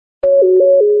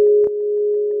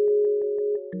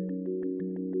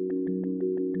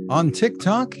On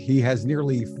TikTok, he has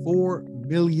nearly 4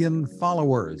 million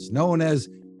followers, known as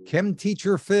Chem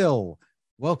Teacher Phil.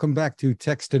 Welcome back to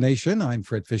Techstination. I'm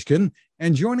FriXion,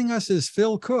 and joining us is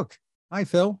Phil Cook. Hi,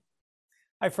 Phil.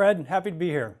 Hi, Fred. Happy to be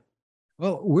here.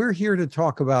 Well, we're here to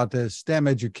talk about STEM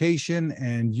education,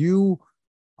 and you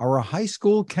are a high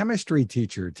school chemistry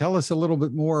teacher. Tell us a little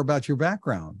bit more about your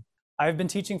background. I've been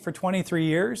teaching for 23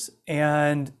 years,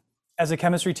 and as a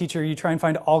chemistry teacher, you try and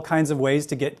find all kinds of ways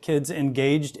to get kids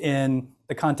engaged in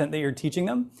the content that you're teaching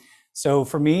them. So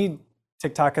for me,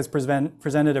 TikTok has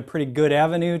presented a pretty good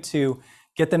avenue to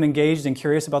get them engaged and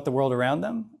curious about the world around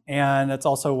them. And that's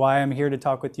also why I'm here to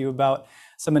talk with you about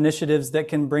some initiatives that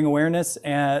can bring awareness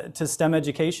to STEM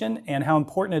education and how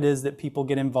important it is that people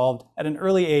get involved at an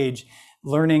early age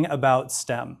learning about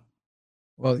STEM.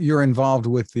 Well, you're involved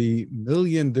with the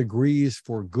Million Degrees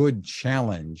for Good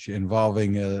Challenge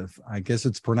involving, I guess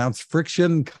it's pronounced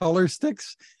FriXion color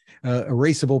sticks,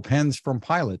 erasable pens from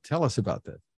Pilot. Tell us about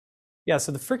that. Yeah,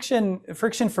 so the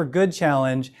FriXion for Good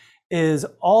Challenge is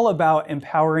all about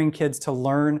empowering kids to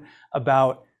learn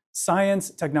about science,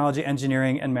 technology,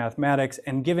 engineering, and mathematics,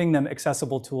 and giving them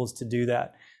accessible tools to do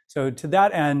that. So to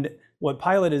that end, what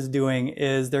Pilot is doing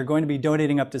is they're going to be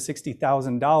donating up to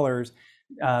 $60,000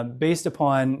 based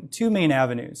upon two main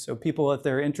avenues. So people, if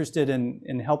they're interested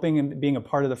in helping and being a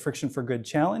part of the FriXion for Good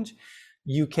Challenge,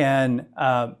 you can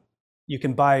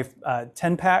buy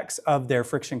 10 packs of their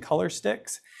FriXion color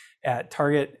sticks at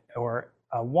Target or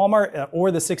Walmart,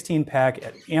 or the 16 pack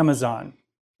at Amazon.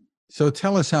 So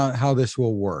tell us how this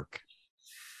will work.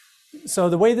 So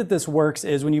the way that this works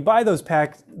is when you buy those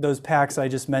packs I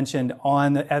just mentioned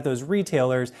at those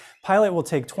retailers, Pilot will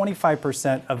take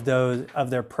 25% of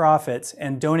their profits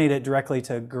and donate it directly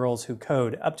to Girls Who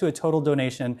Code, up to a total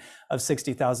donation of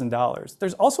 $60,000.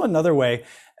 There's also another way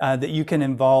that you can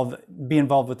be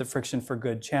involved with the FriXion for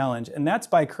Good Challenge, and that's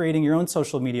by creating your own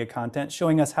social media content,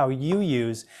 showing us how you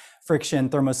use FriXion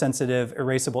thermosensitive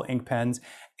erasable ink pens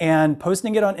and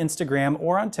posting it on Instagram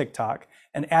or on TikTok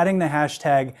and adding the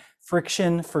hashtag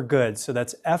FriXion for Good. So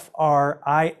that's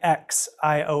FriXion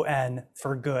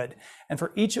for good. And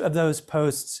for each of those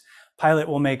posts, Pilot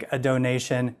will make a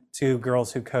donation to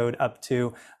Girls Who Code up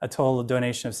to a total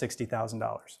donation of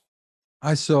 $60,000.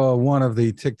 I saw one of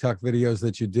the TikTok videos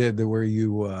that you did where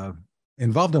you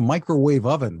involved a microwave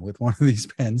oven with one of these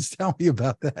pens. Tell me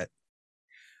about that.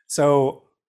 So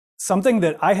something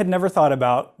that I had never thought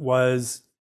about was,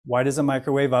 why does a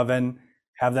microwave oven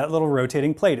have that little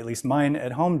rotating plate? At least mine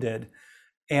at home did.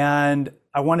 And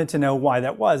I wanted to know why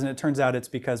that was. And it turns out it's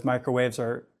because microwaves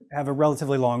have a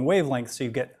relatively long wavelength. So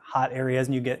you get hot areas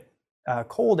and you get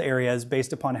cold areas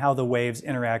based upon how the waves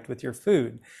interact with your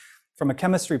food. From a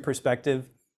chemistry perspective,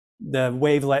 the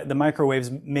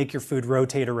microwaves make your food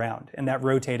rotate around, and that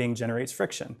rotating generates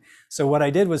friction. So what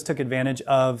I did was took advantage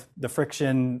of the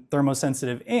FriXion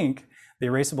thermosensitive ink, the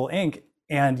erasable ink,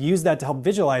 and used that to help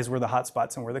visualize where the hot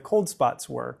spots and where the cold spots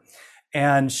were,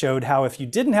 and showed how if you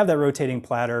didn't have that rotating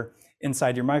platter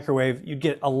inside your microwave, you'd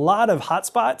get a lot of hot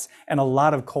spots and a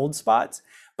lot of cold spots.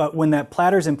 But when that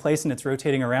platter's in place and it's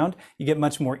rotating around, you get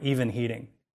much more even heating.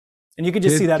 And you could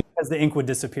just see that as the ink would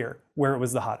disappear where it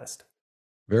was the hottest.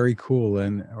 Very cool,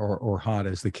 or hot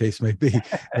as the case may be.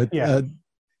 But, yeah.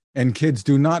 And kids,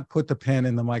 do not put the pen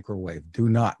in the microwave. Do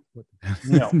not.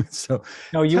 No.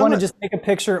 No, you want to just take a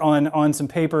picture on some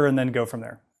paper and then go from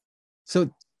there.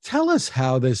 So tell us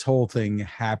how this whole thing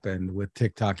happened with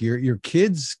TikTok. Your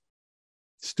kids,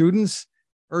 students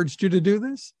urged you to do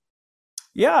this?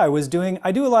 Yeah,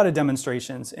 I do a lot of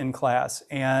demonstrations in class,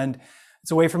 and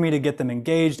it's a way for me to get them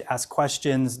engaged, ask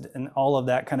questions, and all of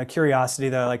that kind of curiosity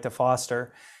that I like to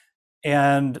foster.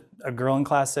 And a girl in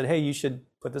class said, hey, you should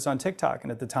put this on TikTok.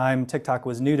 And at the time, TikTok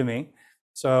was new to me.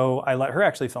 So I let her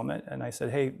actually film it. And I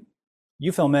said, hey,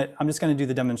 you film it. I'm just going to do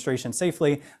the demonstration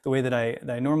safely the way that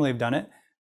I normally have done it.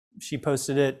 She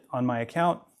posted it on my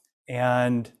account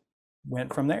and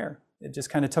went from there. It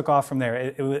just kind of took off from there.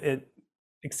 It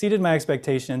exceeded my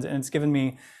expectations, and it's given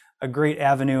me a great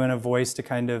avenue and a voice to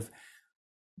kind of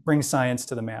bring science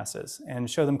to the masses and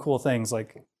show them cool things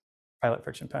like Pilot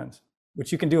FriXion pens,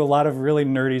 which you can do a lot of really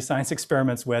nerdy science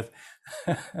experiments with.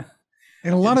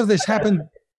 And a lot of this happened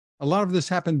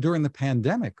during the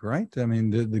pandemic, right? I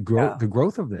mean, the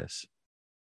growth of this.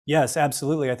 Yes,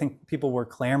 absolutely. I think people were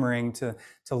clamoring to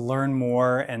learn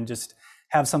more and just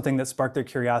have something that sparked their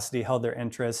curiosity, held their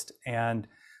interest. And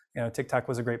TikTok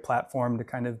was a great platform to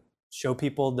kind of show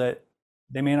people that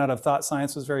they may not have thought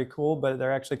science was very cool, but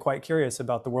they're actually quite curious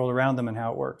about the world around them and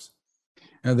how it works.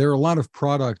 Now, there are a lot of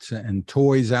products and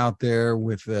toys out there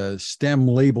with STEM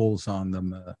labels on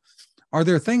them. Are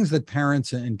there things that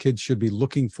parents and kids should be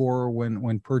looking for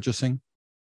when purchasing?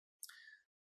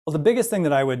 Well, the biggest thing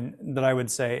that I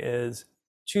would say is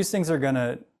choose things that are going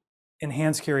to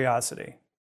enhance curiosity.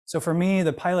 So for me,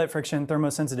 the Pilot FriXion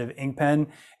thermosensitive ink pen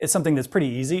is something that's pretty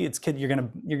easy.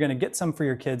 You're gonna get some for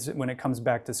your kids when it comes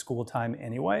back to school time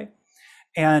anyway.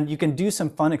 And you can do some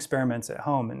fun experiments at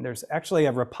home. And there's actually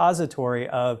a repository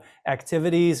of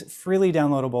activities, freely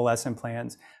downloadable lesson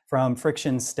plans from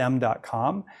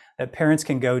FriXionSTEM.com that parents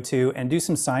can go to and do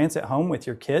some science at home with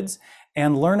your kids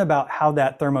and learn about how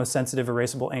that thermosensitive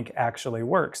erasable ink actually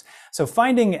works. So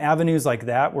finding avenues like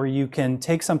that where you can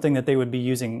take something that they would be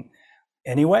using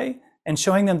anyway and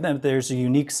showing them that there's a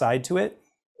unique side to it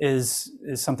is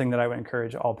something that I would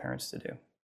encourage all parents to do.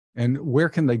 And where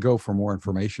can they go for more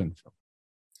information?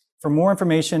 For more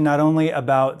information, not only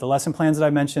about the lesson plans that I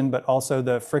mentioned, but also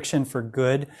the FriXion for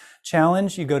Good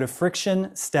challenge, you go to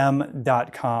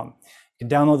FriXionSTEM.com. You can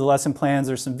download the lesson plans.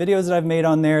 There's some videos that I've made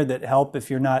on there that help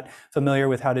if you're not familiar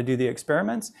with how to do the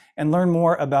experiments, and learn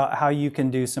more about how you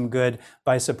can do some good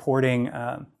by supporting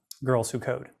Girls Who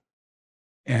Code.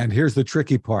 And here's the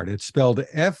tricky part. It's spelled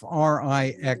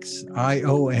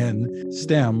FriXion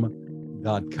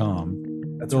STEM.com.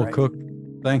 That's Phil right. Cook,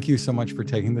 thank you so much for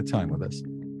taking the time with us.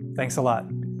 Thanks a lot.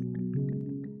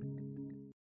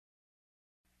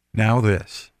 Now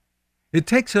this. It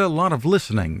takes a lot of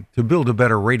listening to build a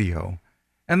better radio,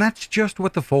 and that's just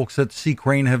what the folks at C.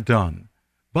 Crane have done.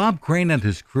 Bob Crane and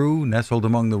his crew, nestled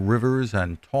among the rivers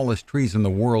and tallest trees in the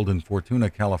world in Fortuna,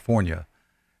 California,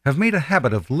 have made a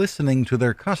habit of listening to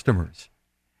their customers.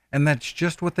 And that's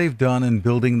just what they've done in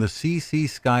building the CC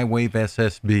Skywave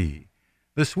SSB,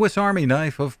 the Swiss Army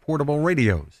knife of portable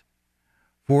radios.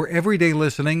 For everyday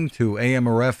listening to AM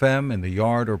or FM in the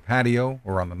yard or patio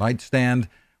or on the nightstand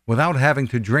without having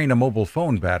to drain a mobile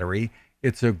phone battery,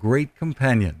 it's a great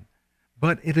companion.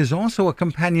 But it is also a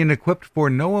companion equipped for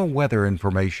NOAA weather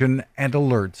information and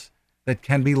alerts that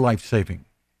can be life-saving.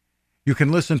 You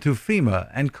can listen to FEMA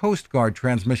and Coast Guard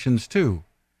transmissions too.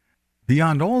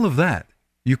 Beyond all of that,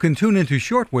 you can tune into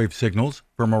shortwave signals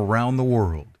from around the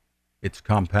world. It's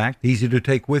compact, easy to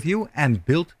take with you, and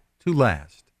built to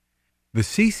last. The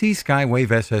CC Skywave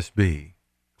SSB.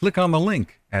 Click on the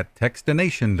link at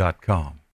Techstination.com.